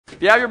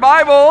If you have your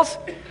Bibles,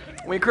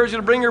 we encourage you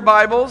to bring your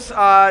Bibles.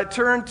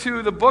 Turn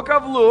to the book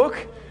of Luke.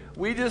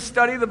 We just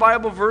study the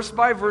Bible verse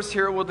by verse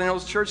here at Woodland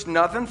Hills Church.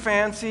 Nothing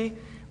fancy.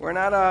 We're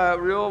not a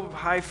real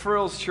high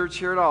frills church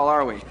here at all,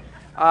 are we?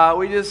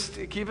 We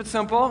just keep it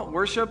simple,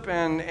 worship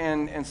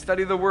and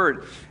study the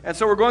Word. And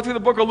so we're going through the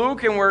book of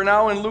Luke, and we're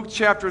now in Luke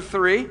chapter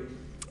 3,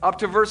 up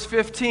to verse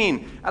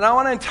 15. And I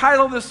want to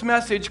entitle this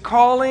message,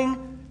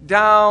 Calling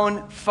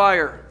Down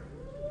Fire.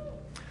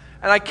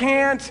 And I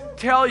can't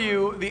tell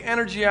you the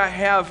energy I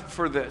have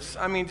for this.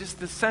 I mean, just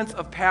the sense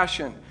of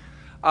passion.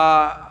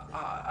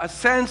 A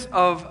sense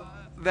of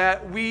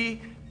that we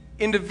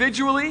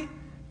individually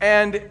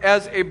and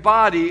as a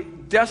body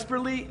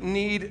desperately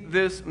need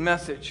this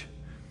message.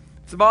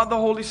 It's about the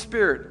Holy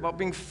Spirit, about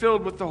being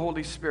filled with the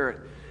Holy Spirit.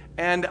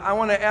 And I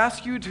want to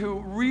ask you to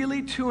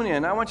really tune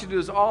in. I want you to do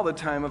this all the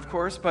time, of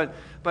course, but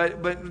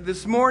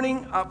this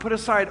morning, put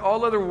aside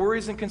all other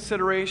worries and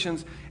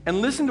considerations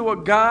and listen to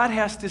what God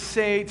has to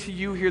say to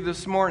you here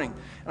this morning.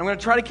 I'm going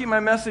to try to keep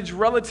my message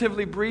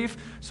relatively brief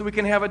so we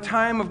can have a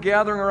time of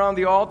gathering around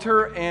the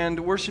altar and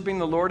worshiping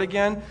the Lord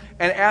again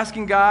and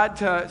asking God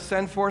to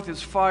send forth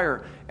His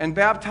fire and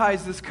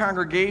baptize this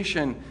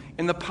congregation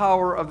in the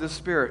power of the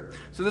Spirit.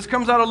 So this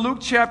comes out of Luke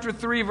chapter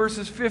 3,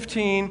 verses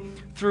 15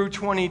 through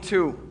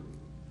 22.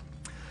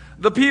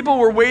 The people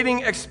were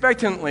waiting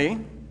expectantly.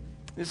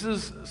 This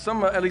is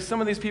at least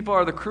some of these people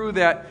are the crew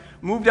that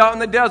moved out in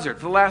the desert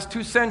for the last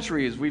 2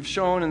 centuries. We've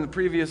shown in the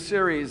previous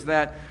series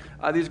that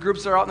these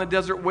groups are out in the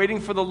desert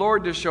waiting for the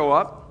Lord to show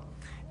up.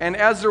 And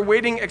as they're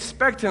waiting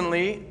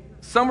expectantly,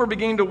 some were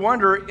beginning to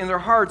wonder in their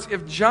hearts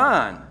if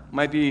John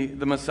might be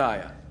the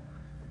Messiah.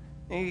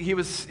 He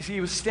was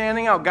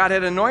standing out. God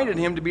had anointed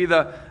him to be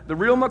the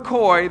real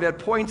McCoy that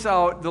points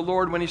out the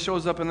Lord when he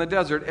shows up in the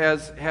desert,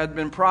 as had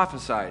been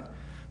prophesied.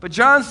 But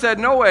John said,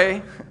 no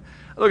way.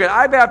 Look,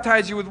 I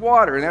baptize you with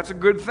water, and that's a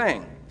good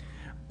thing.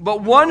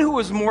 But one who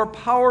is more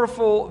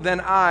powerful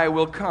than I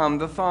will come,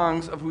 the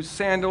thongs of whose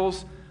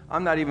sandals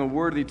I'm not even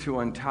worthy to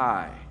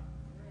untie.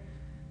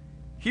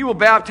 He will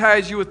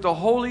baptize you with the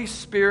Holy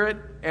Spirit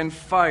and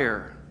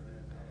fire.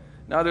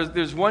 Now,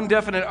 there's one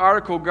definite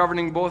article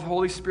governing both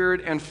Holy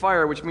Spirit and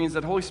fire, which means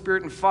that Holy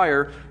Spirit and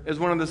fire is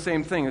one and the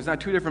same thing. It's not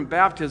 2 different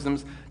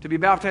baptisms. To be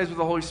baptized with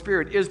the Holy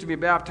Spirit is to be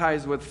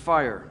baptized with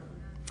fire.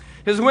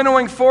 His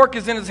winnowing fork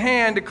is in his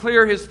hand to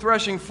clear his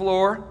threshing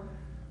floor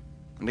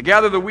and to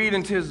gather the wheat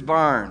into his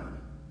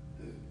barn.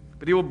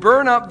 But he will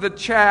burn up the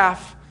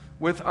chaff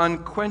with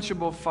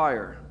unquenchable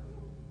fire.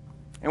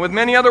 And with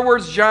many other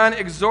words, John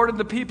exhorted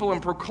the people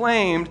and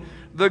proclaimed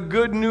the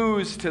good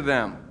news to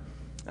them.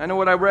 I know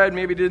what I read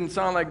maybe didn't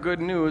sound like good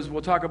news.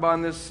 We'll talk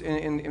about this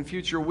in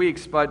future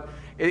weeks, but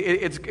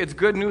it's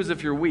good news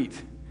if you're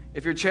wheat.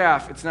 If you're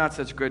chaff, it's not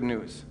such good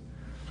news.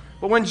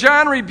 But when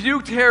John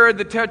rebuked Herod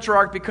the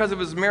Tetrarch because of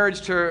his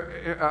marriage to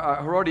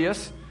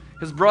Herodias,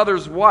 his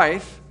brother's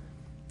wife,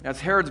 that's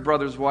Herod's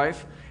brother's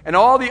wife, and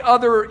all the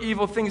other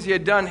evil things he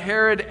had done,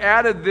 Herod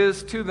added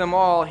this to them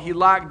all. He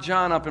locked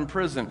John up in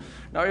prison.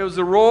 Now, it was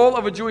the role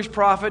of a Jewish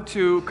prophet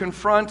to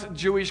confront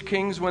Jewish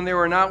kings when they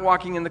were not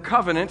walking in the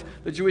covenant,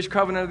 the Jewish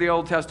covenant of the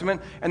Old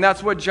Testament, and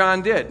that's what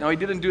John did. Now, he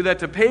didn't do that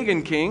to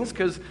pagan kings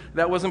because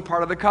that wasn't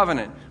part of the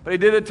covenant. But he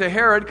did it to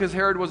Herod because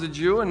Herod was a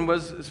Jew and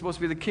was supposed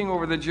to be the king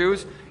over the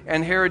Jews,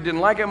 and Herod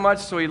didn't like it much,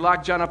 so he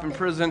locked John up in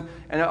prison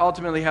and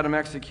ultimately had him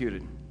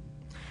executed.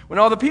 When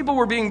all the people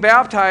were being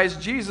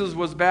baptized, Jesus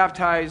was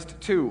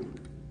baptized too.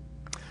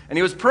 And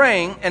he was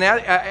praying, and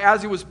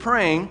as he was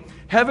praying,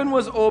 heaven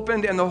was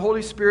opened and the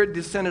Holy Spirit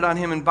descended on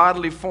him in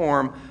bodily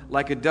form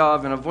like a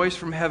dove. And a voice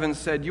from heaven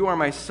said, "You are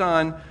my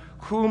Son,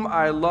 whom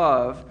I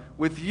love.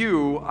 With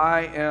you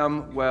I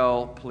am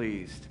well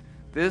pleased."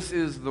 This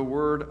is the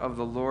word of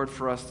the Lord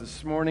for us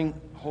this morning.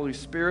 Holy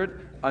Spirit,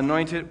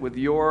 anoint it with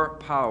your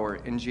power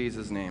in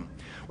Jesus' name.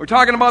 We're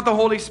talking about the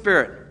Holy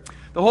Spirit.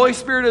 The Holy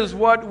Spirit is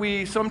what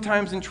we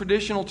sometimes in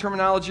traditional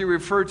terminology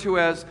refer to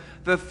as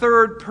the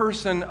third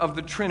person of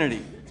the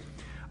Trinity.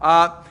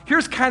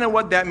 Here's kind of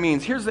what that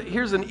means. Here's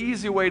an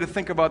easy way to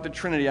think about the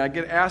Trinity. I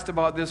get asked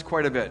about this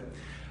quite a bit.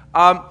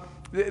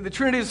 The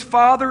Trinity is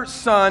Father,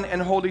 Son,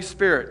 and Holy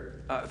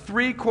Spirit.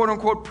 3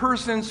 quote-unquote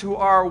persons who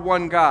are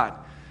one God.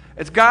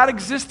 It's God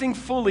existing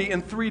fully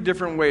in 3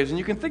 different ways, and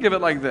you can think of it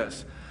like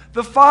this.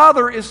 The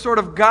Father is sort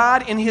of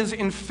God in His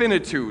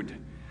infinitude.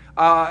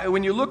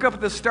 When you look up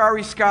at the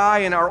starry sky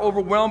and are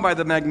overwhelmed by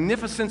the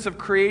magnificence of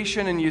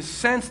creation and you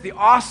sense the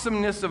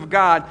awesomeness of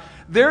God,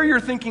 there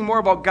you're thinking more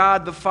about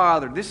God the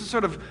Father. This is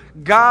sort of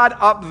God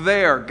up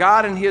there,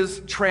 God in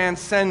His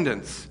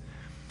transcendence.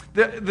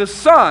 The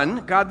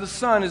Son, God the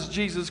Son, is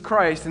Jesus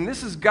Christ, and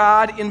this is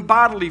God in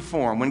bodily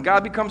form. When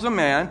God becomes a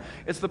man,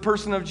 it's the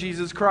person of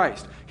Jesus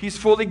Christ. He's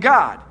fully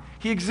God.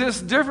 He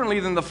exists differently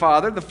than the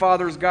Father. The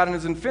Father is God in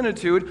His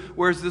infinitude,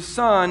 whereas the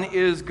Son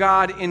is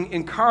God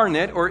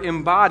incarnate or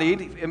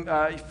embodied,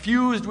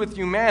 fused with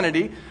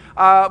humanity.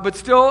 But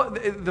still,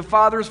 the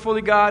Father is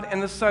fully God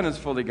and the Son is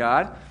fully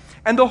God.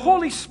 And the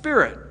Holy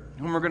Spirit,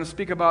 whom we're going to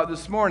speak about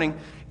this morning,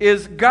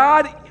 is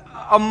God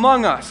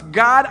among us,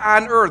 God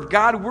on earth,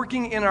 God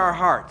working in our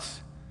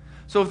hearts.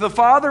 So if the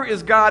Father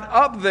is God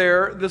up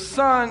there, the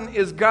Son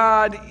is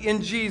God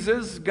in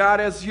Jesus, God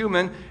as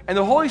human, and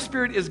the Holy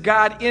Spirit is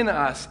God in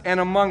us and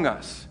among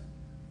us.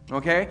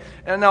 Okay?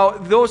 And now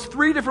those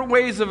three different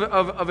ways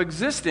of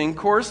existing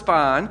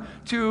correspond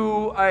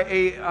to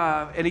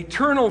an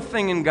eternal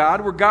thing in God,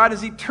 where God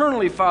is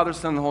eternally Father,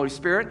 Son, and the Holy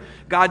Spirit.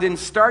 God didn't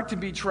start to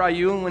be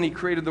triune when he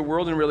created the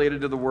world and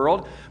related to the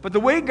world. But the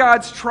way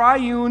God's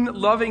triune,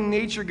 loving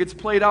nature gets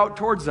played out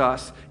towards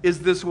us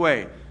is this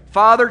way.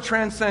 Father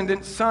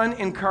transcendent, Son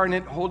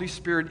incarnate, Holy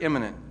Spirit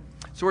immanent.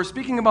 So we're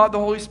speaking about the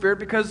Holy Spirit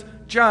because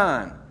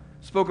John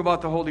spoke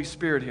about the Holy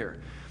Spirit here.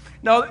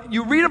 Now,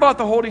 you read about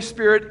the Holy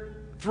Spirit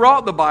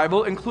throughout the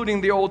Bible, including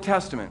the Old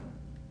Testament.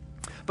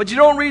 But you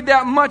don't read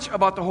that much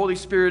about the Holy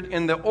Spirit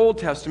in the Old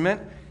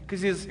Testament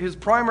because his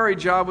primary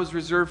job was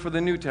reserved for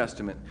the New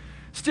Testament.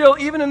 Still,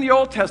 even in the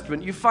Old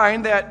Testament, you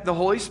find that the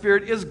Holy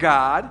Spirit is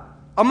God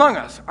among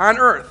us on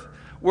earth.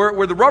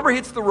 Where the rubber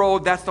hits the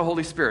road, that's the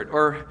Holy Spirit.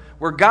 Or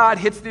where God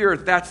hits the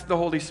earth, that's the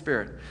Holy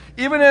Spirit.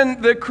 Even in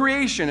the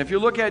creation, if you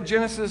look at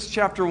Genesis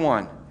chapter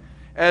 1,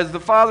 as the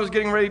Father is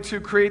getting ready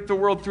to create the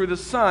world through the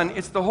Son,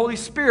 it's the Holy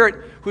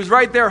Spirit who's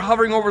right there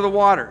hovering over the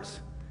waters.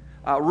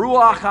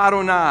 Ruach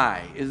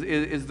Adonai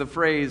is the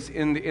phrase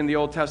in the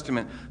Old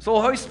Testament. So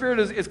the Holy Spirit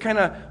is kind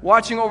of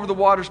watching over the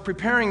waters,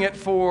 preparing it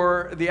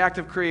for the act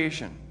of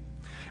creation.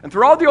 And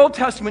throughout the Old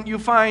Testament, you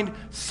find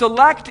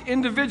select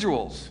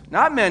individuals,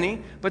 not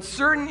many, but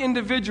certain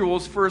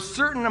individuals for a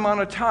certain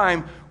amount of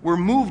time were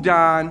moved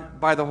on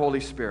by the Holy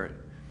Spirit.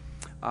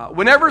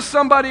 Whenever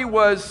somebody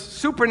was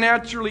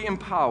supernaturally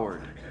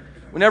empowered,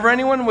 whenever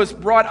anyone was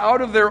brought out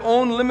of their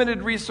own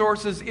limited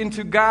resources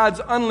into God's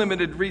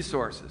unlimited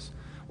resources,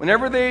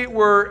 whenever they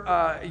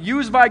were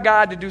used by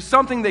God to do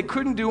something they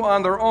couldn't do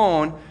on their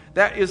own,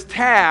 that is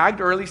tagged,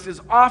 or at least is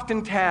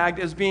often tagged,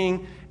 as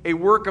being a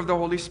work of the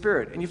Holy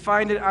Spirit. And you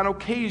find it on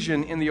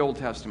occasion in the Old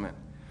Testament.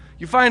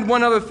 You find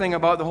one other thing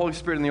about the Holy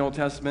Spirit in the Old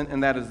Testament,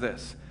 and that is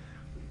this.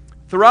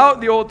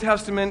 Throughout the Old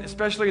Testament,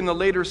 especially in the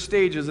later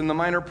stages, in the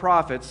minor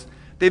prophets,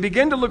 they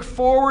begin to look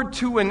forward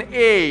to an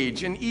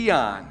age, an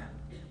eon,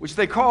 which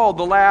they call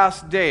the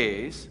last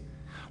days,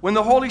 when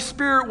the Holy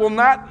Spirit will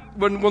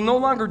no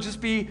longer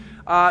just be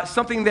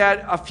something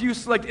that a few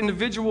select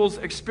individuals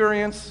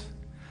experience,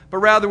 but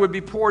rather would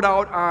be poured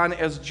out on,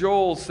 as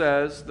Joel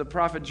says, the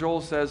prophet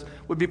Joel says,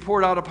 would be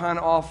poured out upon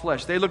all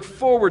flesh. They look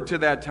forward to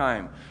that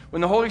time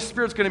when the Holy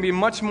Spirit's going to be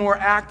much more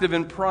active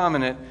and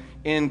prominent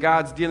in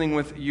God's dealing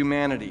with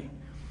humanity.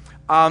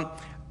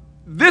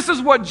 This is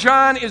what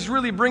John is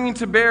really bringing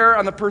to bear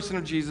on the person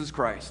of Jesus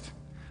Christ.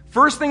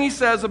 First thing he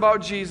says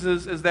about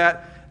Jesus is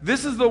that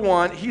this is the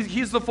one,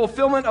 he's the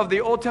fulfillment of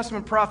the Old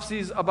Testament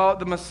prophecies about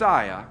the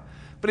Messiah,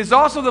 but he's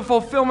also the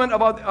fulfillment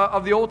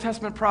of the Old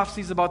Testament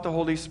prophecies about the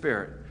Holy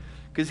Spirit.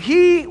 Because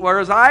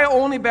whereas I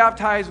only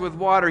baptize with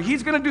water,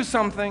 he's going to do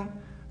something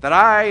that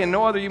I and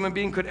no other human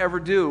being could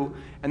ever do,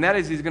 and that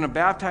is he's going to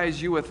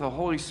baptize you with the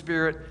Holy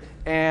Spirit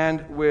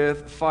and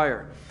with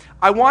fire.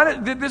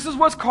 This is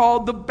what's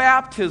called the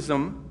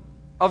baptism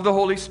of the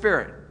Holy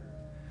Spirit.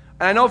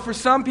 And I know for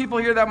some people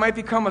here that might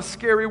become a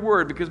scary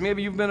word because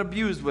maybe you've been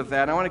abused with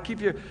that. I want to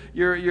keep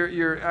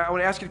I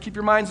want to ask you to keep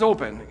your minds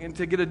open and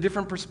to get a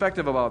different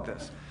perspective about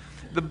this.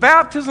 The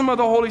baptism of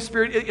the Holy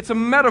Spirit, it's a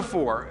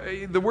metaphor.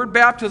 The word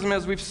baptism,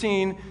 as we've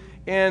seen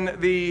in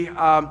the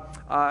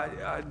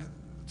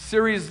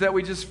series that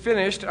we just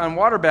finished on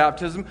water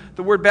baptism,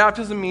 the word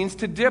baptism means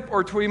to dip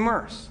or to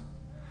immerse.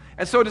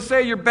 And so to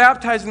say you're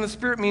baptized in the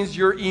Spirit means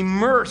you're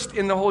immersed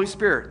in the Holy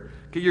Spirit.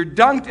 Okay, you're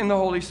dunked in the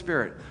Holy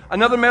Spirit.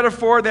 Another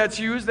metaphor that's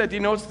used that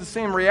denotes the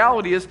same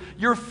reality is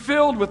you're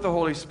filled with the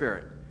Holy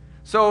Spirit.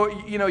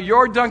 So,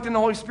 you're dunked in the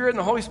Holy Spirit, and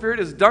the Holy Spirit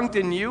is dunked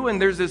in you,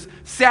 and there's this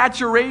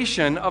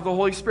saturation of the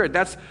Holy Spirit.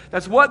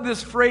 That's what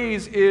this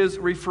phrase is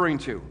referring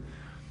to.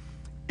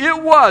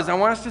 It was, I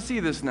want us to see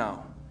this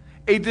now,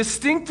 a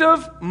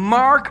distinctive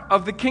mark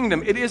of the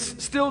kingdom. It is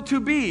still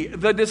to be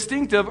the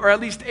distinctive, or at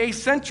least a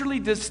centrally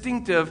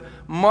distinctive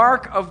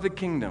mark of the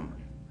kingdom.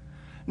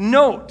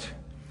 Note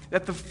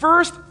that the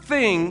first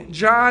thing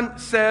John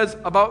says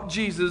about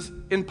Jesus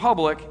in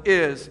public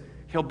is,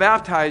 he'll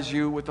baptize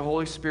you with the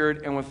Holy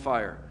Spirit and with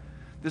fire.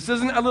 This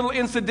isn't a little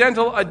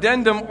incidental,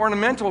 addendum,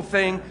 ornamental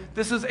thing.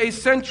 This is a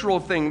central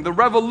thing. The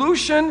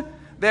revolution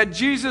that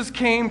Jesus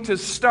came to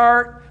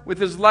start with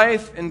his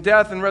life and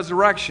death and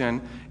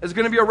resurrection is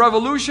going to be a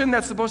revolution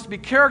that's supposed to be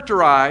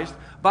characterized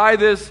by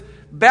this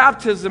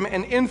baptism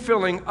and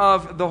infilling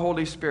of the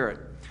Holy Spirit.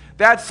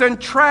 That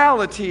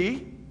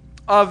centrality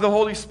of the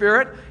Holy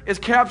Spirit is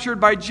captured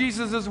by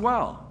Jesus as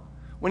well.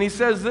 When he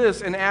says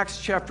this in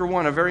Acts chapter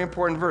 1, a very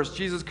important verse,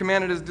 Jesus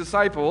commanded his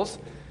disciples,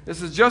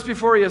 this is just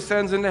before he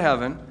ascends into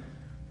heaven,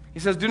 he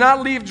says, "Do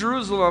not leave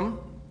Jerusalem,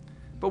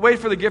 but wait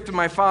for the gift of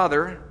my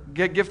Father,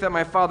 gift that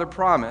my Father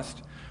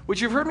promised, which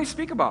you've heard me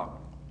speak about.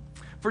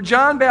 For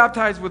John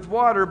baptized with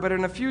water, but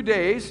in a few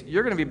days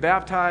you're going to be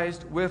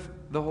baptized with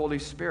the Holy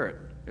Spirit."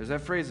 There's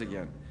that phrase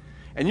again.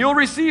 "And you'll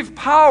receive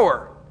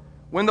power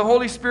when the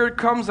Holy Spirit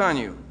comes on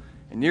you.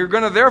 And you're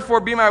going to therefore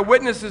be my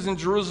witnesses in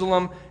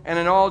Jerusalem and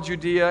in all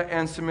Judea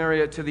and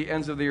Samaria to the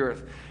ends of the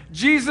earth."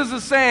 Jesus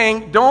is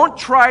saying, don't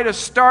try to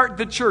start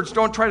the church.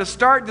 Don't try to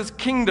start this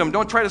kingdom.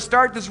 Don't try to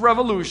start this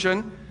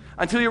revolution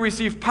until you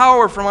receive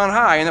power from on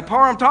high. And the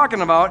power I'm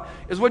talking about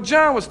is what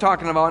John was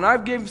talking about. And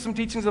I've given some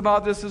teachings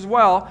about this as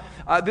well.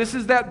 This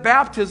is that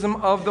baptism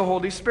of the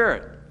Holy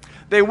Spirit.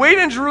 They wait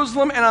in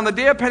Jerusalem, and on the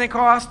day of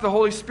Pentecost, the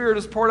Holy Spirit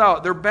is poured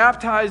out. They're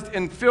baptized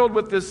and filled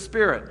with this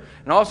Spirit.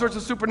 And all sorts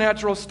of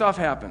supernatural stuff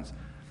happens.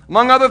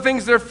 Among other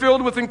things, they're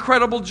filled with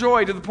incredible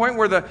joy to the point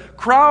where the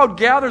crowd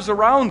gathers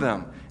around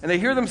them. And they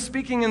hear them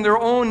speaking in their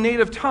own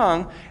native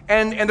tongue,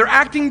 and they're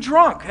acting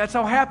drunk. That's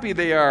how happy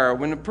they are.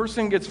 When a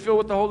person gets filled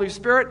with the Holy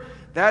Spirit,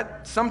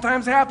 that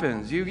sometimes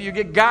happens. You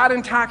get God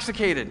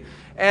intoxicated.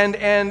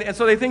 And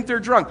so they think they're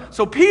drunk.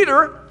 So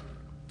Peter,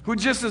 who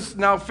just is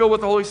now filled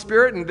with the Holy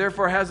Spirit and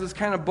therefore has this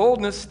kind of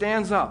boldness,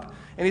 stands up.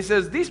 And he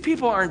says, these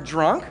people aren't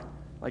drunk,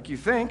 like you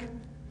think.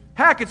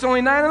 Heck, it's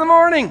only 9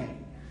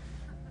 a.m.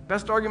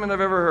 Best argument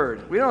I've ever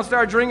heard. We don't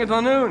start drinking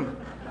till noon.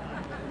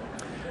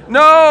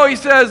 No, he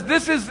says,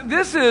 this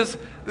is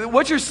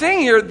what you're saying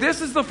here,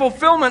 this is the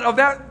fulfillment of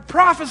that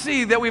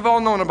prophecy that we've all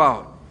known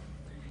about.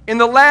 In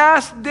the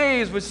last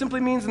days, which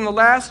simply means in the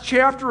last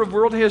chapter of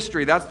world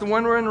history, that's the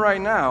one we're in right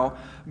now,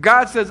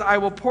 God says, I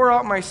will pour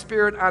out my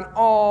Spirit on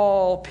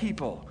all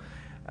people.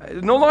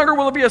 No longer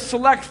will it be a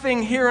select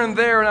thing here and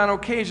there and on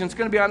occasion. It's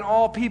going to be on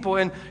all people.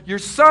 And your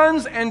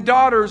sons and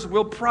daughters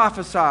will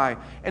prophesy.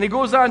 And he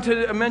goes on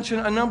to mention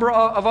a number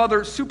of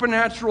other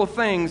supernatural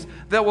things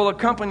that will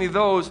accompany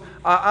those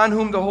on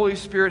whom the Holy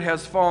Spirit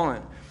has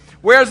fallen.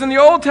 Whereas in the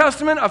Old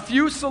Testament, a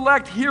few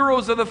select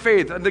heroes of the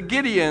faith, the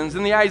Gideons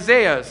and the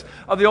Isaiahs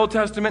of the Old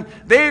Testament,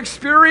 they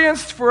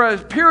experienced for a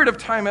period of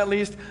time at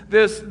least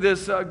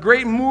this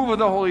great move of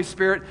the Holy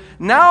Spirit.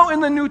 Now in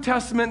the New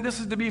Testament, this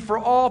is to be for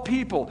all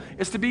people.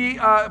 It's to be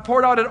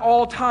poured out at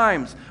all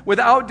times,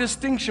 without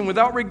distinction,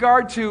 without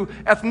regard to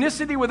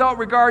ethnicity, without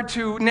regard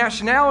to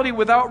nationality,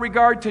 without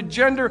regard to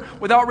gender,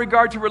 without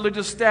regard to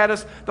religious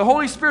status. The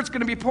Holy Spirit's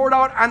going to be poured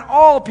out on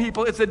all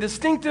people. It's a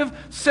distinctive,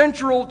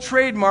 central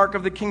trademark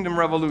of the kingdom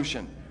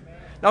revolution.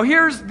 Now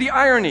here's the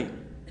irony.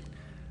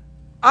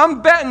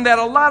 I'm betting that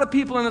a lot of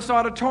people in this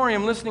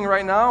auditorium listening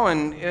right now,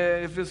 and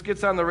if this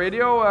gets on the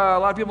radio, a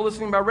lot of people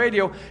listening by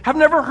radio, have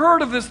never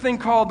heard of this thing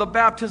called the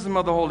baptism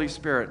of the Holy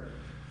Spirit.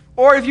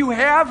 Or if you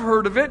have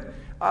heard of it,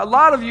 a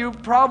lot of you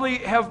probably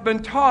have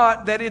been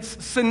taught that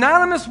it's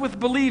synonymous with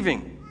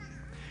believing.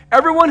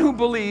 Everyone who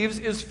believes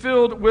is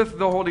filled with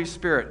the Holy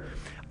Spirit.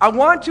 I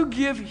want to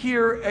give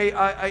here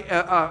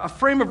a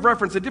frame of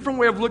reference, a different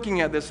way of looking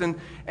at this,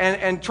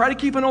 and try to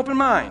keep an open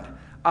mind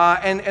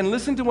and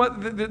listen to what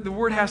the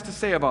Word has to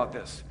say about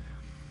this.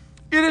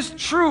 It is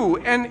true,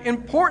 and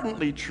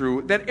importantly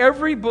true, that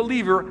every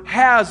believer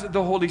has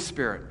the Holy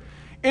Spirit.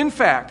 In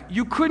fact,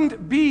 you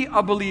couldn't be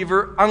a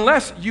believer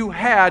unless you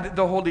had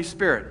the Holy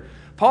Spirit.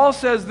 Paul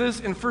says this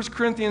in 1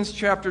 Corinthians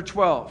chapter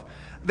 12,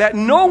 that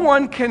no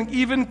one can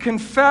even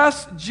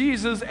confess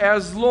Jesus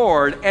as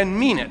Lord and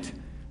mean it,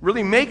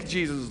 really make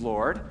Jesus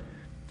Lord,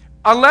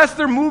 unless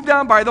they're moved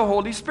on by the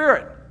Holy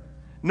Spirit.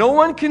 No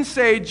one can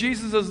say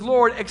Jesus is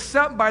Lord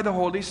except by the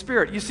Holy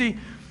Spirit. You see,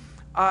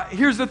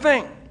 here's the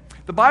thing.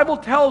 The Bible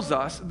tells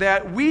us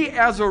that we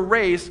as a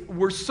race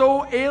were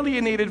so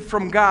alienated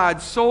from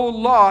God, so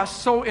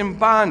lost, so in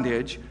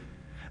bondage,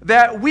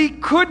 that we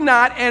could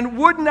not and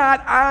would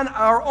not on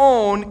our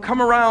own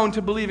come around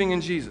to believing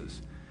in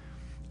Jesus.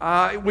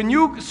 When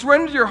you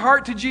surrendered your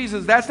heart to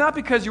Jesus, that's not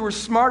because you were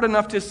smart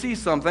enough to see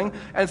something,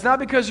 and it's not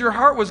because your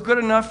heart was good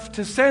enough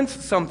to sense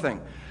something.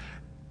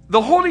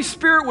 The Holy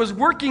Spirit was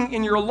working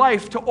in your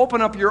life to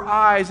open up your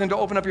eyes and to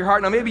open up your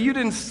heart. Now, maybe you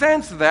didn't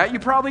sense that. You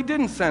probably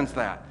didn't sense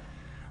that.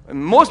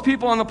 And most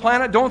people on the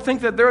planet don't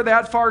think that they're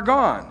that far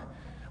gone,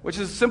 which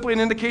is simply an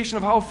indication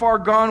of how far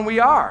gone we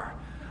are.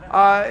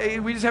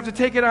 We just have to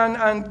take it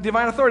on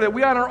divine authority, that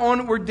we on our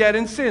own, we're dead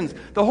in sins.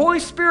 The Holy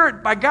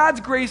Spirit, by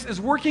God's grace, is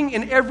working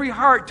in every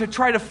heart to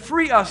try to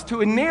free us,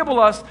 to enable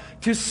us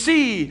to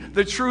see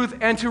the truth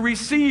and to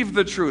receive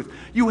the truth.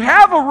 You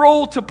have a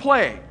role to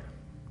play.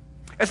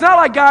 It's not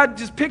like God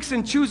just picks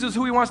and chooses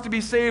who He wants to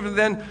be saved and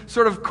then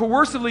sort of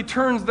coercively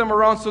turns them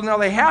around so now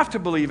they have to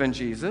believe in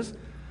Jesus.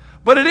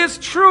 But it is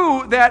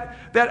true that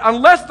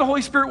unless the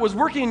Holy Spirit was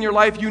working in your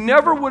life, you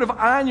never would have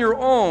on your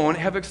own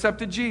have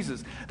accepted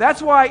Jesus.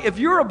 That's why if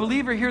you're a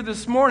believer here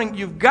this morning,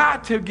 you've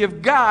got to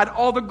give God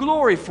all the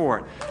glory for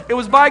it. It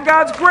was by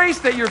God's grace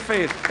that you're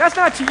saved. That's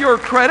not to your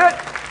credit.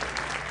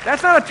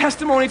 That's not a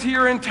testimony to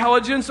your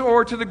intelligence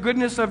or to the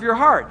goodness of your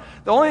heart.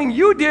 The only thing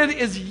you did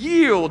is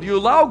yield. You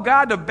allow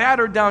God to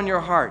batter down your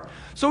heart.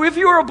 So if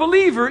you're a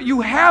believer,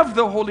 you have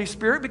the Holy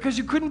Spirit because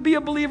you couldn't be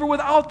a believer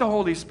without the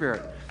Holy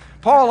Spirit.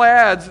 Paul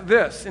adds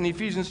this in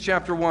Ephesians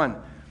chapter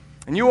 1.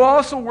 And you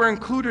also were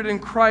included in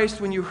Christ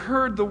when you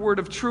heard the word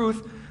of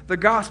truth, the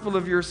gospel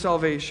of your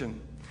salvation.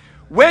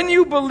 When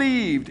you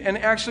believed, and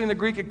actually in the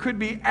Greek it could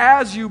be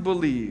as you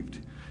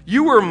believed,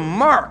 you were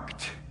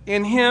marked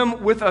in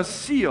Him with a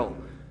seal,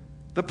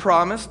 the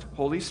promised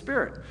Holy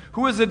Spirit,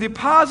 who is a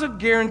deposit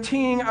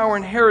guaranteeing our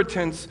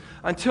inheritance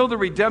until the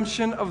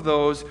redemption of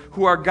those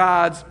who are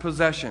God's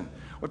possession.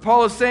 What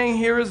Paul is saying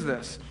here is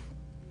this.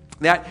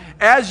 That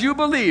as you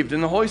believed,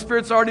 and the Holy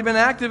Spirit's already been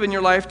active in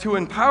your life to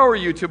empower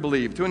you to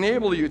believe, to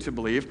enable you to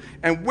believe,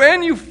 and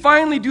when you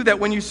finally do that,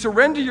 when you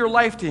surrender your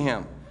life to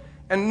Him,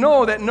 and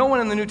know that no one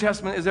in the New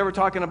Testament is ever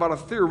talking about a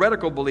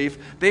theoretical belief,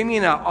 they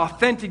mean an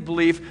authentic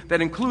belief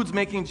that includes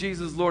making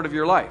Jesus Lord of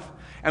your life.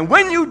 And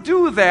when you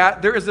do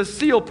that, there is a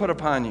seal put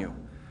upon you.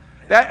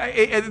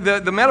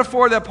 The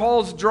metaphor that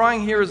Paul's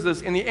drawing here is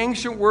this. In the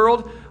ancient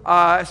world,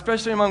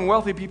 especially among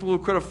wealthy people who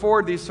could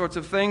afford these sorts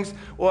of things,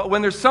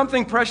 when there's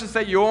something precious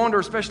that you owned, or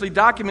especially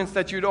documents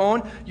that you'd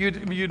own,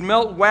 you'd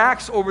melt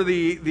wax over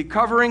the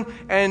covering,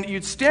 and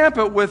you'd stamp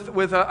it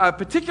with a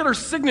particular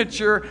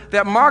signature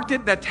that marked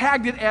it, that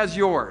tagged it as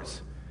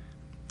yours.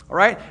 All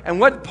right? And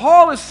what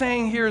Paul is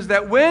saying here is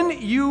that when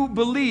you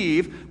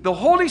believe, the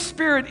Holy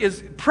Spirit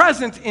is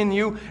present in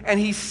you, and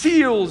He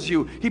seals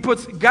you. He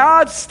puts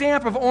God's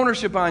stamp of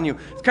ownership on you.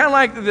 It's kind of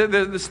like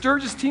the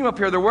Sturgis team up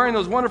here. They're wearing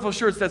those wonderful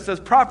shirts that says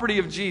property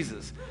of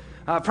Jesus.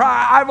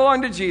 I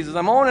belong to Jesus.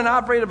 I'm owned and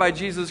operated by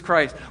Jesus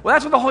Christ. Well,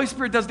 that's what the Holy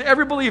Spirit does to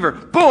every believer.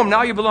 Boom,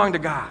 now you belong to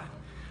God.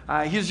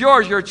 He's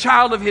yours. You're a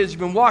child of His. You've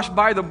been washed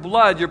by the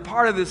blood. You're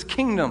part of this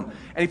kingdom.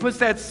 And He puts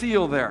that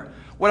seal there.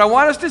 What I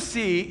want us to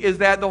see is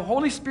that the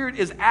Holy Spirit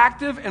is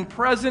active and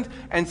present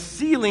and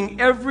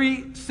sealing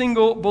every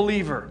single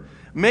believer,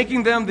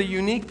 making them the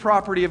unique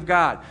property of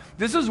God.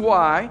 This is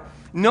why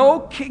no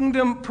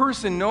kingdom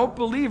person, no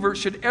believer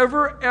should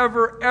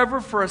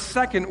ever for a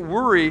second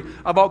worry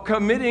about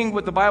committing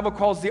what the Bible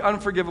calls the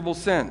unforgivable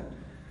sin.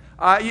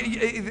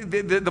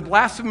 The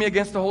blasphemy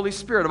against the Holy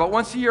Spirit. About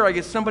once a year I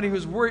get somebody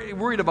who's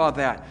worried about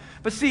that.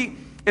 But see,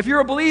 if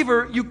you're a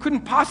believer, you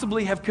couldn't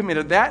possibly have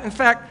committed that. In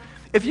fact,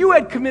 if you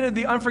had committed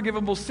the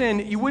unforgivable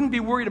sin, you wouldn't be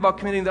worried about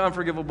committing the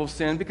unforgivable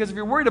sin, because if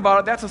you're worried about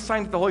it, that's a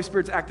sign that the Holy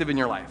Spirit's active in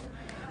your life.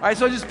 All right,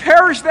 so just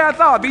perish that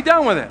thought. Be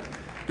done with it.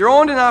 You're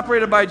owned and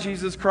operated by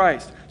Jesus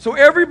Christ. So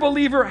every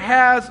believer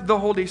has the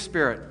Holy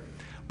Spirit.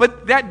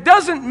 But that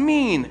doesn't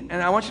mean,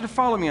 and I want you to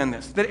follow me on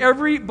this, that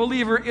every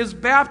believer is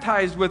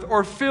baptized with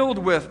or filled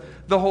with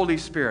the Holy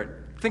Spirit.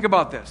 Think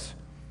about this.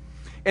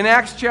 In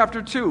Acts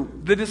chapter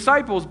 2, the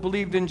disciples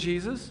believed in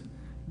Jesus.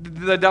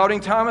 The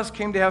doubting Thomas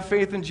came to have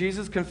faith in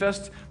Jesus,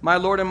 confessed, "My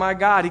Lord and my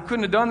God." He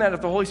couldn't have done that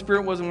if the Holy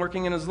Spirit wasn't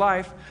working in his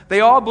life.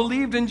 They all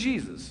believed in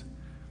Jesus.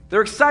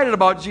 They're excited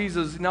about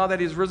Jesus now that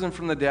He's risen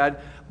from the dead.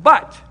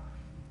 But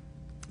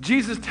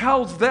Jesus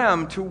tells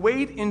them to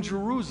wait in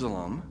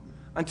Jerusalem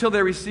until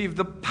they receive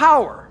the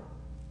power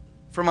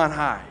from on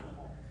high.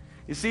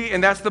 You see,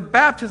 and that's the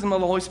baptism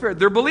of the Holy Spirit.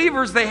 They're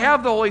believers, they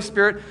have the Holy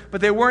Spirit,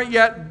 but they weren't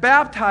yet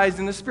baptized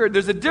in the Spirit.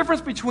 There's a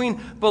difference between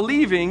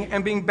believing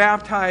and being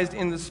baptized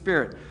in the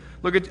Spirit.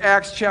 Look at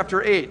Acts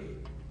chapter 8. It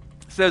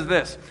says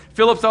this: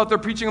 Philip's out there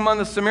preaching among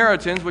the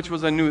Samaritans, which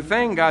was a new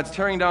thing. God's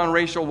tearing down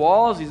racial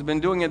walls. He's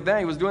been doing it then.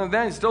 He was doing it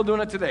then. He's still doing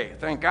it today.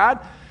 Thank God.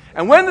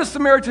 And when the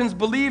Samaritans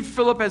believed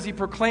Philip as he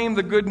proclaimed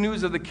the good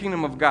news of the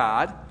kingdom of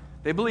God,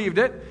 they believed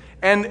it,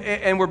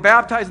 and were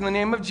baptized in the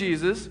name of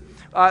Jesus.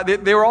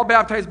 They were all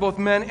baptized, both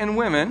men and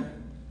women.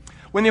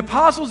 When the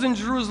apostles in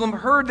Jerusalem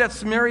heard that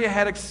Samaria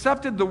had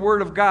accepted the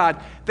word of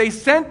God, they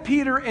sent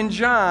Peter and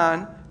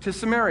John to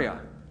Samaria,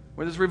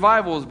 where this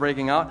revival was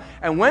breaking out.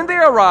 And when they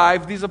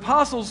arrived, these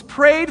apostles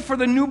prayed for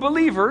the new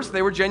believers.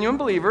 They were genuine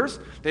believers.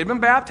 They'd been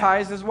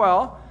baptized as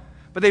well.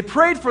 But they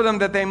prayed for them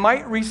that they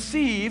might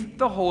receive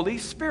the Holy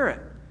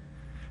Spirit.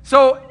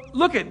 So,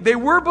 look at, they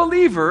were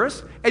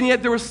believers, and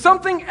yet there was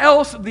something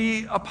else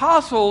the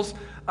apostles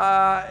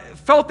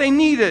felt they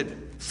needed.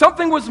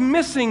 Something was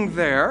missing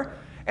there,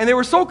 and they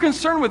were so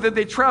concerned with it,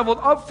 they traveled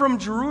up from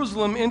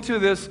Jerusalem into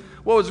this,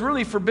 what was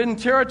really forbidden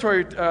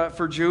territory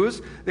for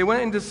Jews. They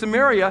went into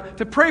Samaria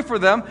to pray for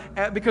them,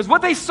 because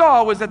what they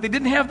saw was that they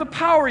didn't have the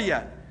power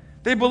yet.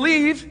 They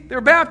believed, they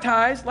were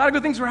baptized, a lot of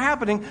good things were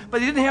happening,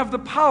 but they didn't have the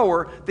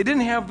power, they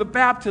didn't have the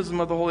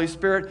baptism of the Holy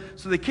Spirit,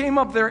 so they came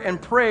up there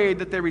and prayed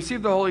that they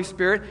received the Holy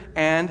Spirit,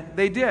 and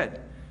they did.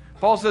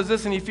 Paul says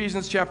this in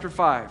Ephesians chapter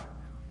 5.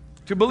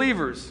 To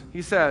believers,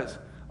 he says,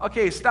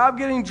 okay, stop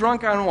getting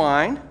drunk on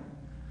wine,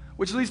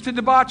 which leads to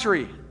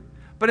debauchery,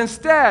 but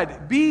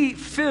instead be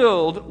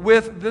filled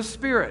with the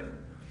Spirit.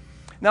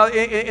 Now,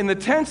 in the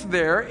tense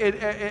there,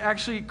 it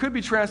actually could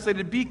be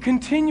translated, be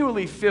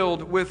continually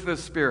filled with the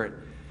Spirit,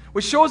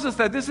 which shows us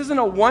that this isn't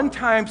a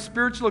one-time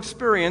spiritual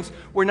experience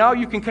where now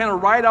you can kind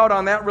of ride out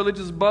on that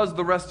religious buzz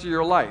the rest of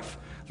your life.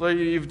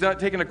 You've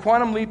taken a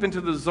quantum leap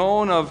into the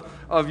zone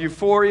of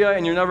euphoria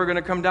and you're never going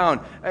to come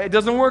down. It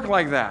doesn't work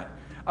like that.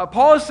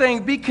 Paul is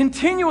saying, be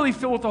continually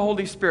filled with the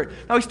Holy Spirit.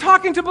 Now, he's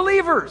talking to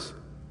believers.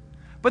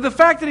 But the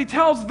fact that he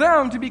tells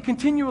them to be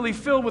continually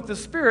filled with the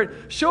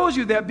Spirit shows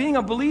you that being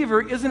a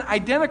believer isn't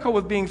identical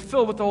with being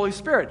filled with the Holy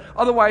Spirit.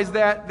 Otherwise,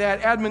 that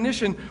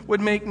admonition would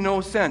make no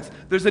sense.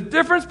 There's a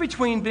difference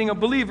between being a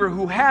believer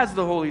who has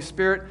the Holy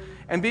Spirit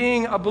and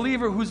being a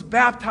believer who's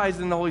baptized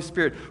in the Holy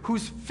Spirit,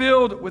 who's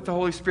filled with the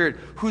Holy Spirit,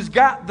 who's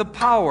got the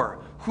power,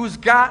 who's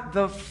got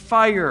the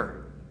fire.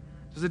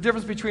 There's a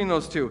difference between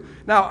those two.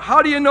 Now,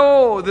 how do you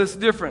know this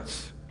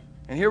difference?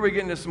 And here we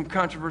get into some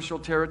controversial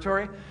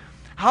territory.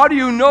 How do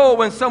you know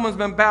when someone's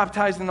been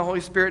baptized in the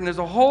Holy Spirit? And there's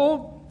a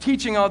whole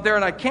teaching out there,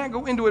 and I can't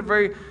go into it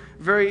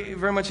very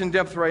much in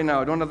depth right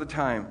now. I don't have the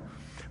time.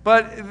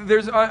 But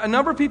there's a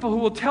number of people who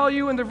will tell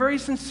you, and they're very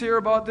sincere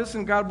about this,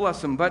 and God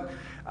bless them, but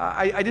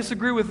I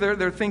disagree with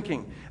their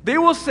thinking. They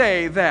will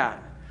say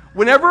that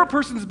whenever a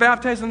person's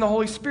baptized in the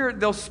Holy Spirit,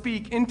 they'll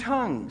speak in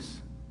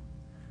tongues.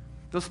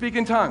 They'll speak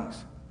in tongues.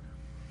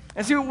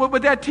 And see,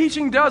 what that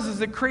teaching does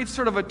is it creates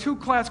sort of a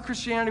two-class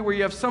Christianity where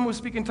you have some who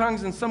speak in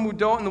tongues and some who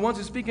don't, and the ones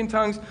who speak in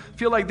tongues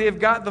feel like they've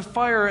got the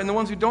fire, and the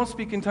ones who don't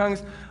speak in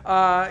tongues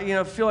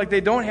feel like they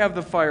don't have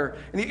the fire.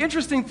 And the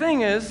interesting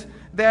thing is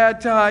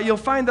that you'll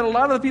find that a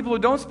lot of the people who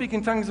don't speak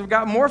in tongues have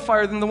got more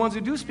fire than the ones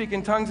who do speak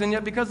in tongues, and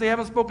yet because they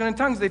haven't spoken in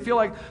tongues, they feel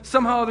like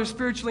somehow they're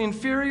spiritually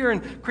inferior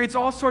and creates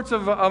all sorts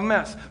of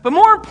mess. But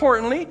more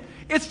importantly,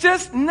 it's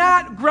just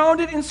not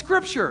grounded in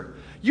Scripture.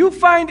 You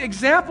find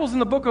examples in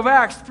the book of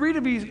Acts, 3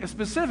 to be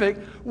specific,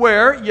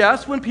 where,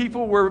 yes, when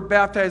people were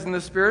baptized in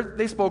the Spirit,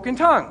 they spoke in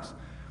tongues.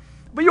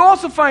 But you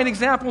also find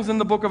examples in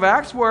the book of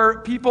Acts where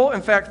people,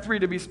 in fact, 3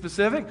 to be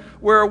specific,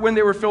 where when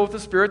they were filled with the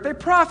Spirit, they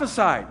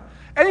prophesied.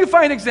 And you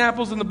find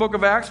examples in the book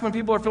of Acts when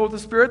people are filled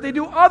with the Spirit, they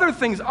do other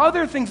things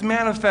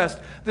manifest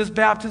this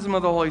baptism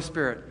of the Holy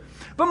Spirit.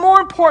 But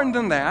more important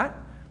than that,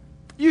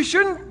 you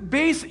shouldn't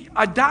base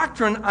a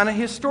doctrine on a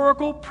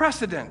historical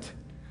precedent.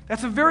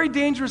 That's a very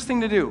dangerous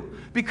thing to do.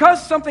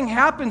 Because something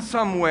happened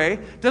some way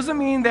doesn't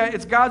mean that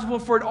it's God's will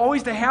for it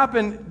always to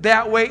happen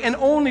that way and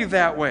only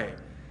that way.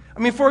 I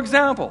mean, for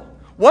example,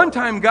 one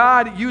time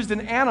God used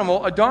an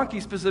animal, a donkey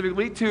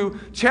specifically, to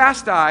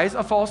chastise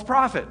a false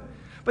prophet.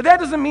 But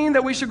that doesn't mean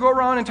that we should go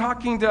around and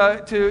talking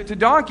to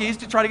donkeys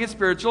to try to get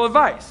spiritual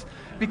advice.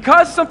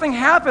 Because something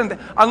happened,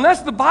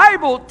 unless the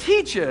Bible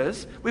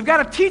teaches, we've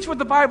got to teach what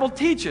the Bible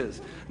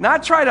teaches,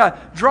 not try to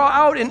draw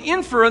out an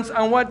inference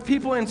on what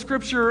people in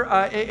Scripture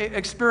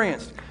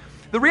experienced.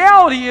 The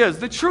reality is,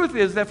 the truth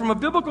is that from a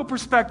biblical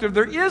perspective,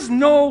 there is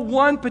no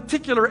one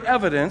particular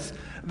evidence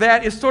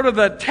that is sort of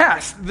the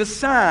test, the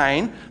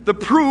sign, the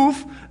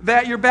proof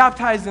that you're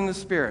baptized in the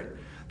Spirit.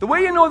 The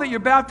way you know that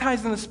you're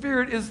baptized in the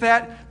Spirit is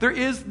that there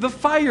is the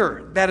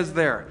fire that is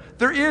there.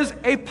 There is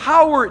a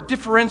power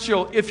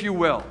differential, if you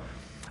will.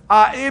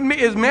 It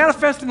is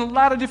manifested in a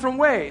lot of different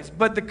ways,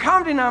 but the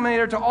common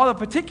denominator to all the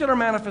particular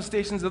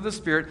manifestations of the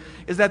Spirit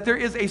is that there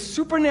is a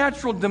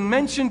supernatural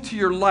dimension to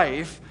your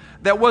life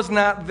that was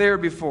not there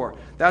before.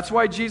 That's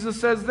why Jesus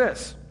says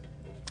this.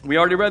 We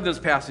already read this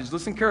passage.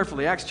 Listen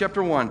carefully. Acts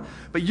chapter 1.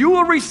 But you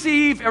will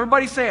receive,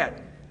 everybody say it,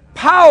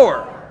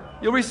 power.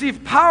 You'll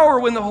receive power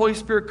when the Holy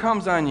Spirit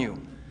comes on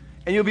you,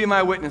 and you'll be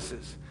my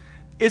witnesses.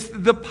 It's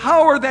the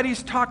power that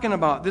he's talking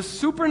about, this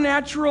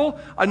supernatural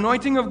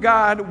anointing of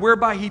God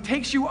whereby he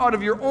takes you out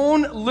of your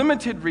own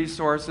limited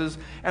resources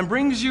and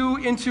brings you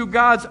into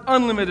God's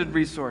unlimited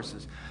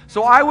resources.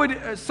 So I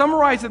would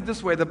summarize it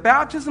this way. The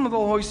baptism of the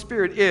Holy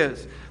Spirit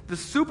is the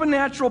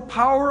supernatural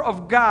power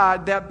of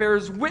God that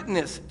bears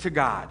witness to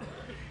God.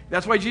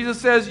 That's why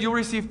Jesus says you'll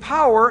receive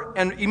power,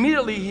 and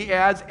immediately he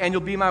adds, and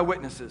you'll be my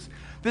witnesses.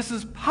 This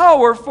is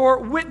power for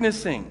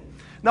witnessing.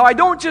 Now, I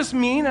don't just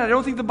mean, and I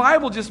don't think the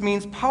Bible just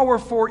means power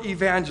for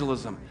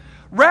evangelism.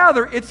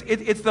 Rather, it's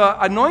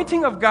the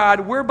anointing of God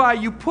whereby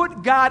you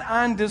put God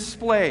on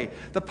display.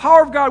 The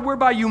power of God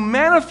whereby you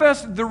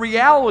manifest the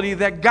reality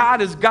that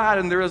God is God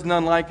and there is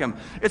none like him.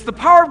 It's the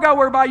power of God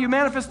whereby you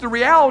manifest the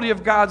reality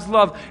of God's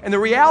love and the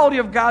reality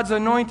of God's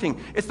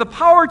anointing. It's the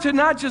power to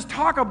not just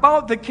talk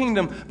about the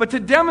kingdom, but to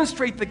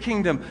demonstrate the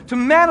kingdom, to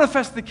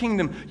manifest the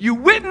kingdom. You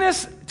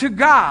witness to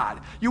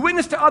God. You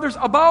witness to others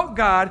about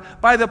God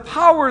by the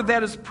power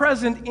that is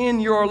present in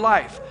your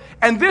life.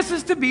 And this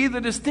is to be the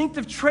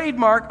distinctive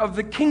trademark of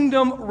the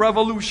kingdom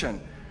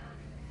revolution.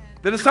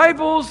 The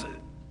disciples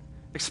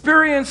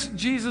experience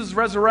Jesus'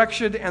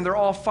 resurrection and they're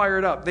all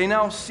fired up. They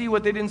now see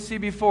what they didn't see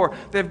before.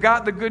 They've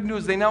got the good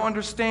news. They now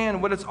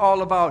understand what it's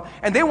all about.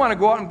 And they want to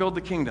go out and build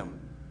the kingdom.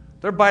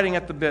 They're biting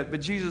at the bit.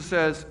 But Jesus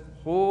says,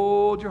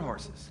 hold your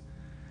horses.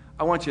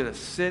 I want you to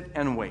sit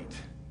and wait.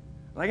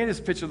 I can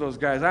just picture those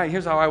guys.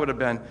 Here's how I would have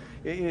been.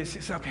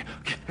 It's okay,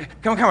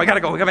 come on, we got to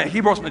go. We got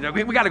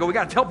to go. We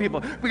got to tell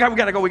people. We got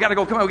to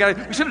go. Come on,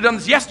 we should have done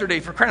this yesterday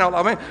for crying out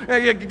loud,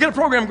 man. Get a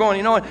program going,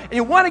 and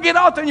you want to get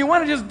out there and you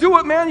want to just do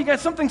it, man. You got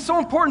something so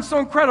important, so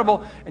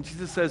incredible. And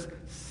Jesus says,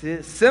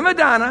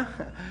 Simadana,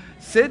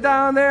 sit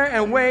down there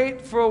and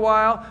wait for a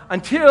while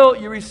until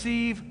you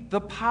receive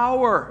the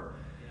power.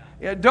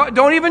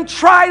 Don't even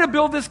try to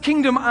build this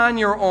kingdom on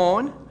your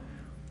own.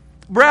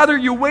 Rather,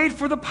 you wait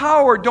for the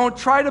power. Don't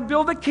try to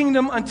build a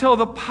kingdom until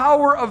the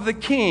power of the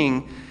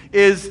King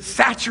is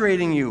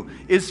saturating you,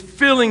 is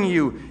filling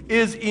you,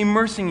 is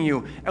immersing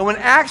you. And when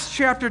Acts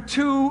chapter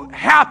 2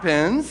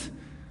 happens,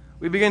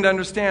 we begin to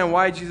understand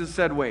why Jesus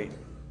said wait.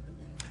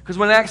 Because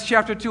when Acts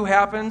chapter 2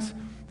 happens,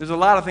 there's a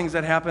lot of things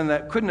that happen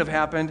that couldn't have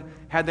happened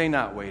had they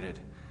not waited.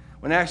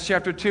 When Acts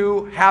chapter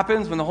 2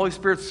 happens, when the Holy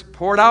Spirit's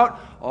poured out,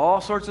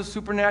 all sorts of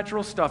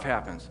supernatural stuff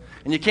happens.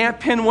 And you can't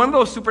pin one of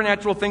those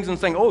supernatural things and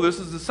saying, oh, this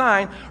is the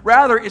sign.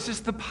 Rather, it's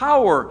just the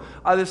power,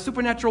 the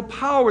supernatural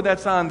power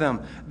that's on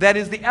them. That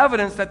is the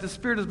evidence that the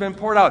Spirit has been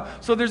poured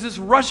out. So there's this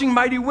rushing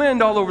mighty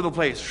wind all over the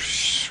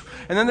place.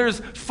 and then there's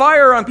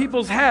fire on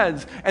people's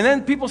heads, and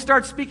then people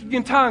start speaking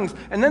in tongues,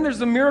 and then there's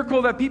the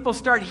miracle that people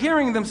start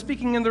hearing them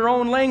speaking in their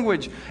own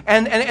language,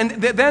 and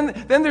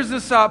then there's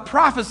this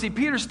prophecy.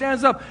 Peter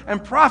stands up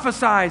and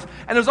prophesies,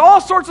 and there's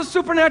all sorts of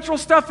supernatural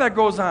stuff that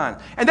goes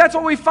on, and that's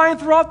what we find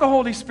throughout the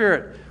Holy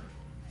Spirit.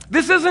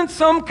 This isn't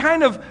some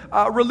kind of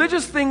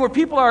religious thing where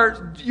people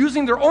are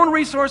using their own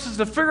resources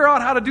to figure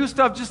out how to do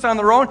stuff just on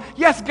their own.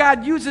 Yes,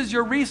 God uses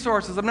your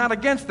resources. I'm not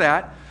against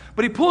that.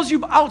 But He pulls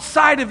you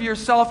outside of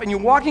yourself, and you're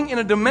walking in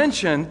a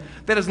dimension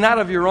that is not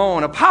of your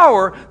own, a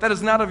power that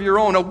is not of your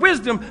own, a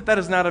wisdom that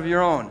is not of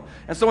your own.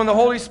 And so when the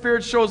Holy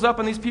Spirit shows up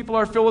and these people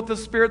are filled with the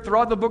Spirit,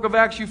 throughout the book of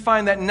Acts, you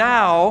find that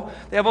now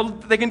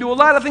they can do a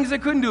lot of things they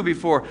couldn't do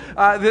before.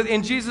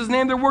 In Jesus'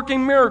 name, they're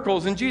working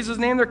miracles. In Jesus'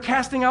 name, they're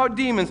casting out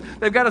demons.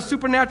 They've got a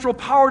supernatural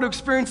power to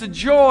experience a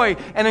joy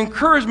and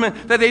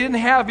encouragement that they didn't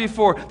have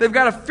before. They've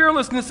got a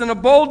fearlessness and a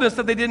boldness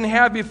that they didn't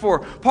have before.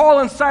 Paul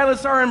and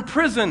Silas are in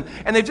prison,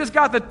 and they've just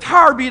got the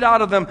tar beat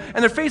out of them,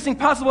 and they're facing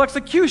possible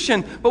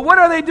execution. But what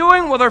are they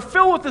doing? Well, they're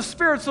filled with the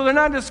Spirit, so they're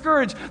not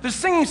discouraged. They're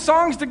singing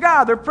songs to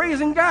God. They're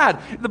praising God.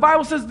 The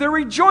Bible says they're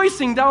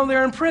rejoicing down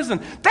there in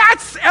prison.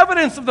 That's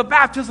evidence of the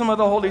baptism of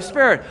the Holy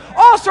Spirit.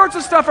 All sorts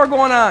of stuff are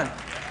going on.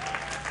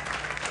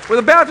 Where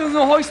the baptism of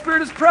the Holy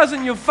Spirit is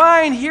present, you'll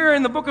find here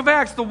in the book of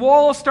Acts, the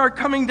walls start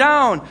coming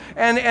down,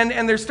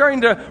 and they're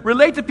starting to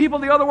relate to people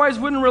they otherwise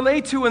wouldn't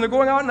relate to, and they're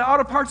going out in the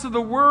outer parts of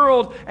the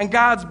world, and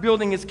God's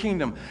building His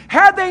kingdom.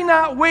 Had they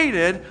not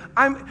waited,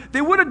 they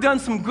would have done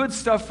some good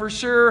stuff for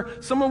sure.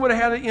 Someone would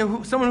have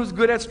had, someone who's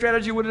good at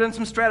strategy would have done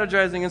some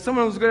strategizing, and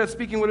someone who's good at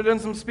speaking would have done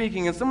some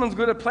speaking, and someone who's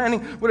good at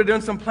planning would have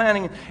done some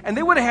planning, and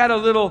they would have had a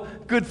little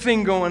good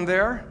thing going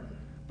there,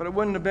 but it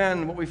wouldn't have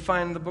been what we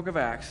find in the book of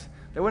Acts.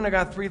 They wouldn't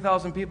have got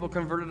 3,000 people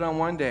converted on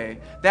one day.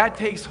 That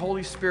takes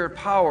Holy Spirit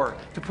power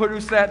to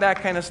produce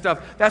that kind of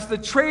stuff. That's the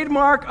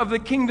trademark of the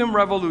kingdom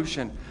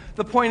revolution.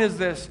 The point is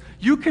this: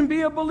 you can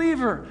be a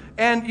believer,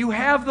 and you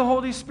have the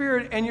Holy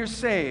Spirit, and you're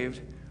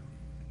saved,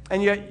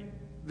 and yet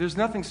there's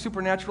nothing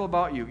supernatural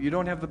about you. You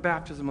don't have the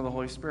baptism of the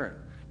Holy Spirit.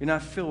 You're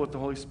not filled with the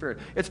Holy Spirit.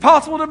 It's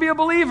possible to be a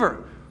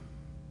believer.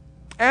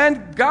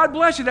 And God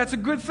bless you, that's a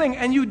good thing.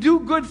 And you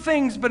do good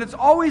things, but it's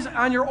always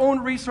on your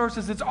own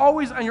resources. It's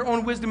always on your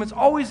own wisdom. It's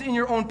always in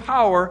your own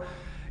power.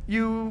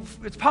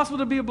 It's possible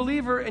to be a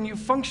believer, and you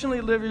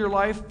functionally live your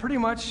life pretty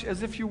much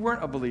as if you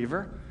weren't a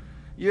believer.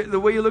 The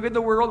way you look at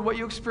the world, what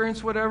you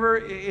experience, whatever,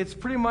 it's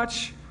pretty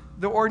much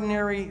the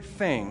ordinary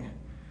thing.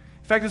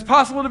 In fact, it's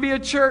possible to be a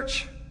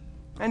church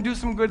and do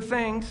some good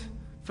things,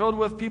 filled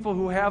with people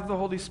who have the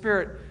Holy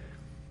Spirit,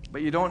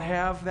 but you don't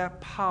have that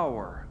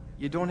power.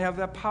 You don't have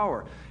that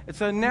power.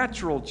 It's a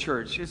natural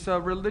church. It's a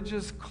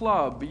religious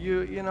club.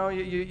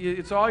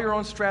 It's all your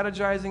own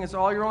strategizing. It's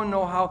all your own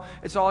know-how.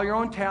 It's all your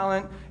own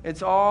talent.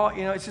 It's all,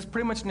 it's just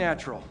pretty much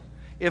natural.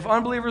 If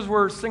unbelievers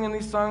were singing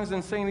these songs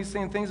and saying these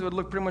same things, it would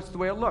look pretty much the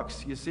way it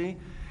looks, you see.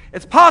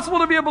 It's possible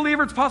to be a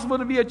believer. It's possible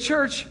to be a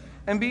church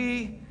and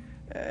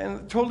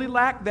totally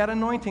lack that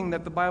anointing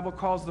that the Bible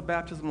calls the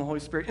baptism of the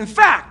Holy Spirit. In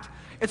fact,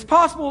 it's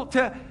possible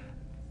to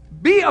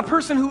be a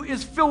person who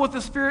is filled with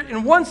the Spirit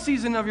in one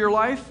season of your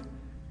life,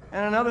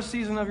 and another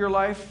season of your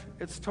life,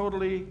 it's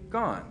totally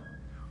gone.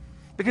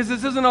 Because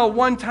this isn't a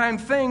one-time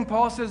thing.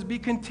 Paul says, be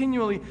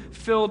continually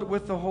filled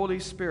with the Holy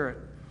Spirit.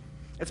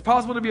 It's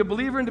possible to be a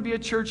believer and to be a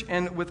church,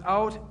 and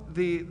without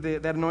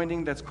that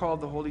anointing that's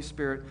called the Holy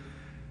Spirit.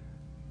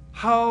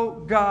 How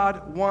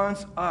God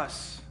wants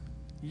us,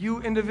 you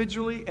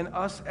individually and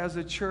us as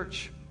a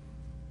church,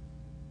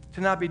 to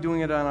not be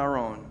doing it on our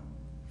own.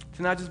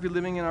 To not just be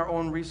living in our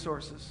own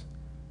resources.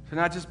 To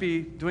not just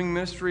be doing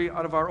ministry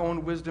out of our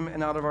own wisdom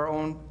and out of our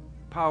own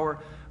power.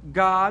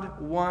 God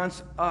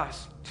wants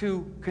us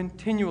to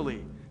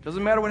continually,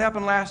 doesn't matter what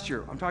happened last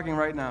year, I'm talking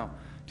right now,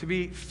 to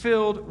be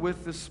filled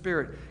with the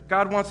Spirit.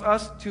 God wants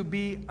us to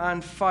be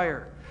on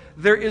fire.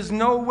 There is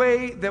no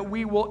way that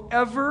we will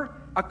ever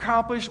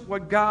accomplish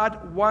what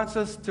God wants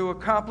us to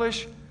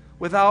accomplish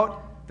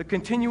without the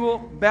continual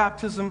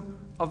baptism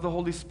of the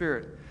Holy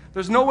Spirit.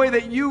 There's no way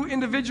that you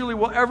individually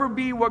will ever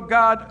be what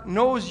God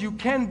knows you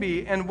can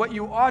be and what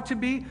you ought to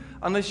be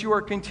unless you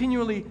are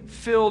continually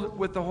filled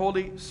with the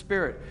Holy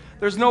Spirit.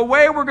 There's no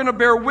way we're going to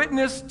bear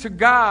witness to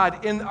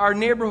God in our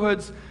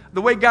neighborhoods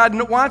the way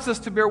God wants us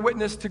to bear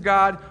witness to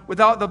God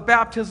without the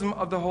baptism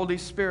of the Holy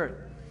Spirit.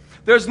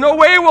 There's no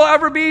way we'll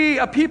ever be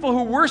a people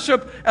who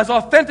worship as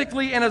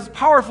authentically and as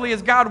powerfully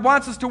as God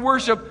wants us to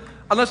worship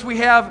unless we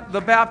have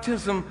the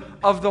baptism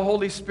of the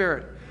Holy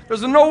Spirit.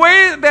 There's no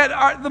way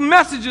that the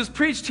messages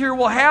preached here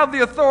will have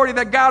the authority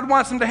that God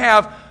wants them to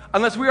have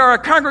unless we are a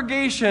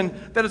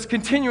congregation that is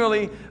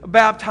continually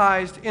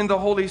baptized in the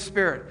Holy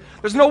Spirit.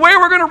 There's no way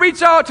we're going to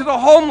reach out to the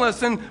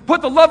homeless and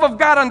put the love of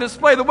God on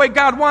display the way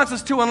God wants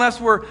us to unless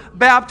we're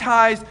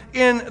baptized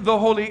in the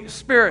Holy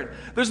Spirit.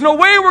 There's no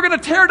way we're going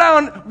to tear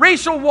down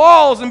racial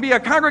walls and be a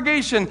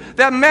congregation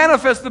that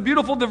manifests the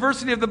beautiful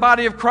diversity of the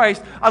body of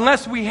Christ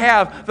unless we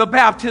have the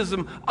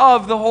baptism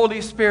of the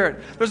Holy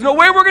Spirit. There's no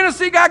way we're going to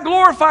see God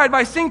glorified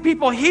by seeing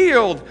people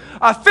healed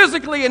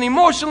physically and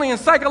emotionally and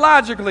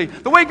psychologically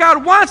the way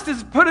God wants to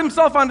put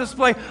himself on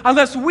display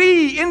unless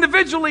we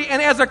individually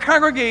and as a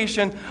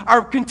congregation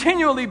are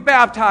continually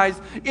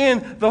baptized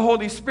in the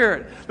Holy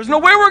Spirit. There's no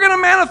way we're going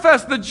to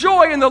manifest the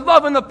joy and the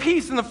love and the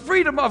peace and the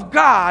freedom of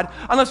God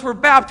unless we're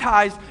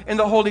baptized in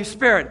the Holy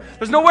Spirit.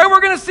 There's no way we're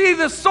going to see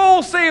the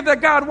soul saved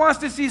that God wants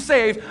to see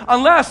saved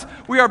unless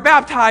we are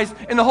baptized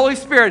in the Holy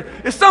Spirit.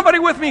 Is somebody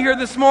with me here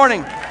this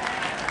morning?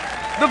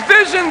 The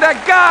vision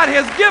that God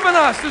has given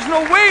us, there's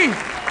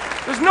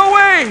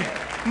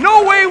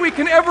no way we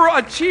can ever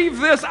achieve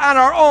this on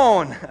our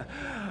own.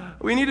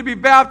 We need to be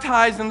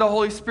baptized in the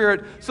Holy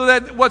Spirit so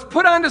that what's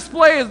put on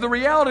display is the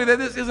reality that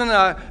this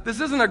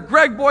isn't a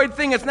Greg Boyd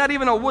thing. It's not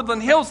even a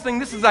Woodland Hills thing.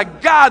 This is a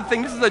God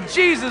thing. This is a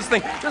Jesus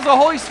thing. This is a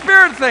Holy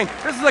Spirit thing.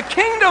 This is a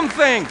kingdom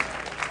thing.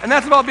 And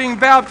that's about being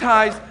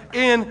baptized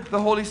in the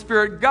Holy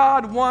Spirit.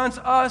 God wants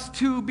us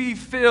to be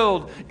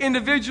filled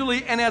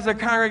individually and as a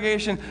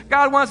congregation.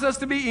 God wants us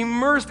to be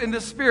immersed in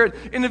the Spirit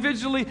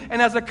individually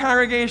and as a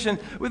congregation.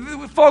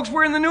 Folks,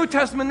 we're in the New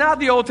Testament, not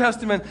the Old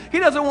Testament. He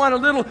doesn't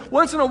want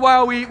once in a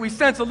while we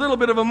sense a little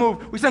bit of a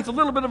move. We sense a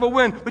little bit of a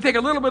wind. We take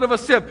a little bit of a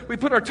sip. We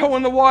put our toe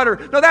in the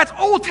water. No, that's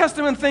Old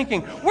Testament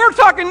thinking. We're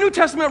talking New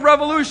Testament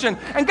revolution.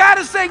 And God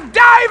is saying,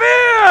 dive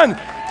in!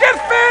 Get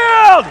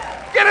filled!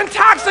 Get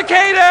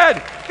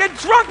intoxicated! Get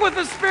drunk with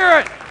the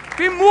Spirit!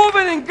 Be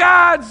moving in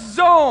God's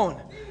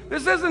zone.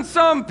 This isn't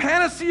some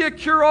panacea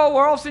cure-all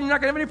where all of a sudden you're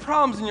not going to have any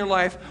problems in your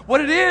life. What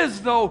it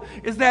is, though,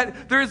 is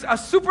that there's a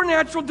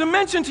supernatural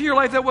dimension to your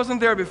life that wasn't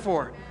there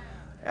before.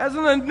 As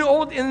in the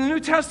New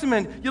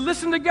Testament, you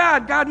listen to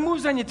God. God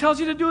moves on you, tells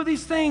you to do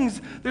these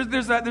things.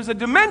 There's a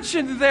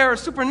dimension there, a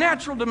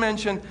supernatural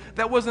dimension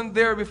that wasn't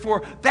there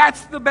before.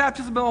 That's the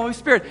baptism of the Holy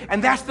Spirit.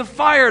 And that's the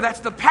fire, that's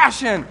the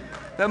passion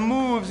that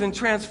moves and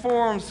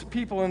transforms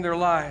people in their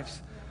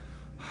lives.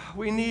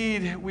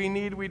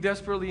 We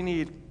desperately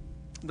need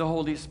the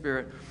Holy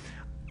Spirit.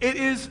 It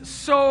is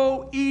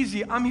so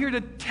easy. I'm here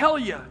to tell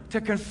you,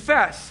 to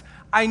confess.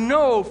 I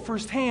know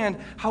firsthand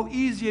how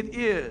easy it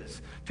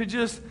is to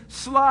just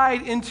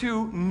slide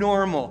into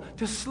normal,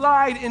 to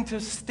slide into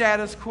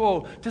status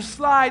quo, to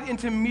slide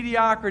into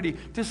mediocrity,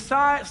 to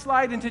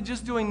slide into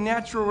just doing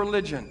natural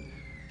religion.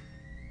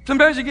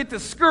 Sometimes you get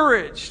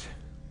discouraged,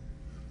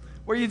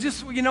 where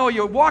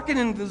you're walking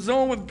in the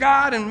zone with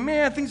God, and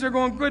man, things are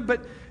going good,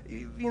 but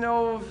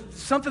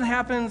something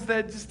happens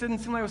that just didn't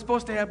seem like it was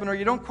supposed to happen, or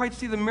you don't quite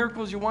see the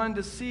miracles you wanted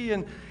to see,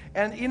 and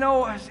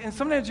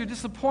sometimes you're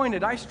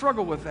disappointed. I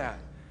struggle with that.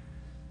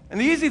 And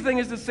the easy thing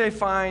is to say,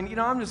 fine,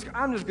 I'm just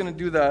going to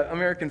do the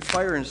American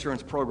Fire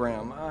Insurance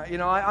Program.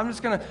 I'm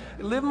just going to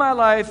live my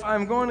life.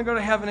 I'm going to go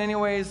to heaven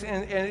anyways,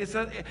 and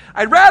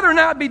I'd rather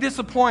not be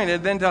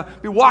disappointed than to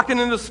be walking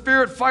in the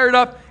Spirit, fired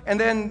up, and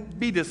then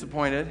be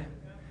disappointed.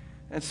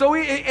 And so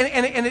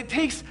it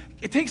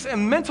takes a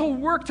mental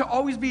work to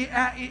always be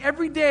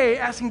every day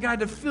asking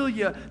God to fill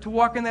you to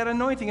walk in that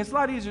anointing. It's a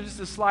lot easier just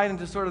to slide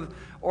into sort of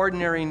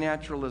ordinary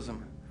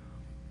naturalism.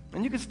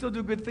 And you can still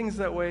do good things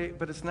that way,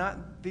 but it's not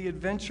the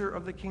adventure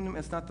of the kingdom.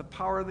 It's not the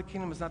power of the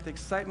kingdom. It's not the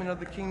excitement of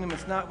the kingdom.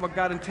 It's not what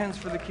God intends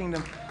for the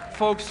kingdom.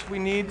 Folks, we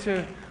need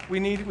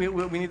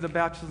the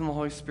baptism of the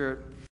Holy Spirit.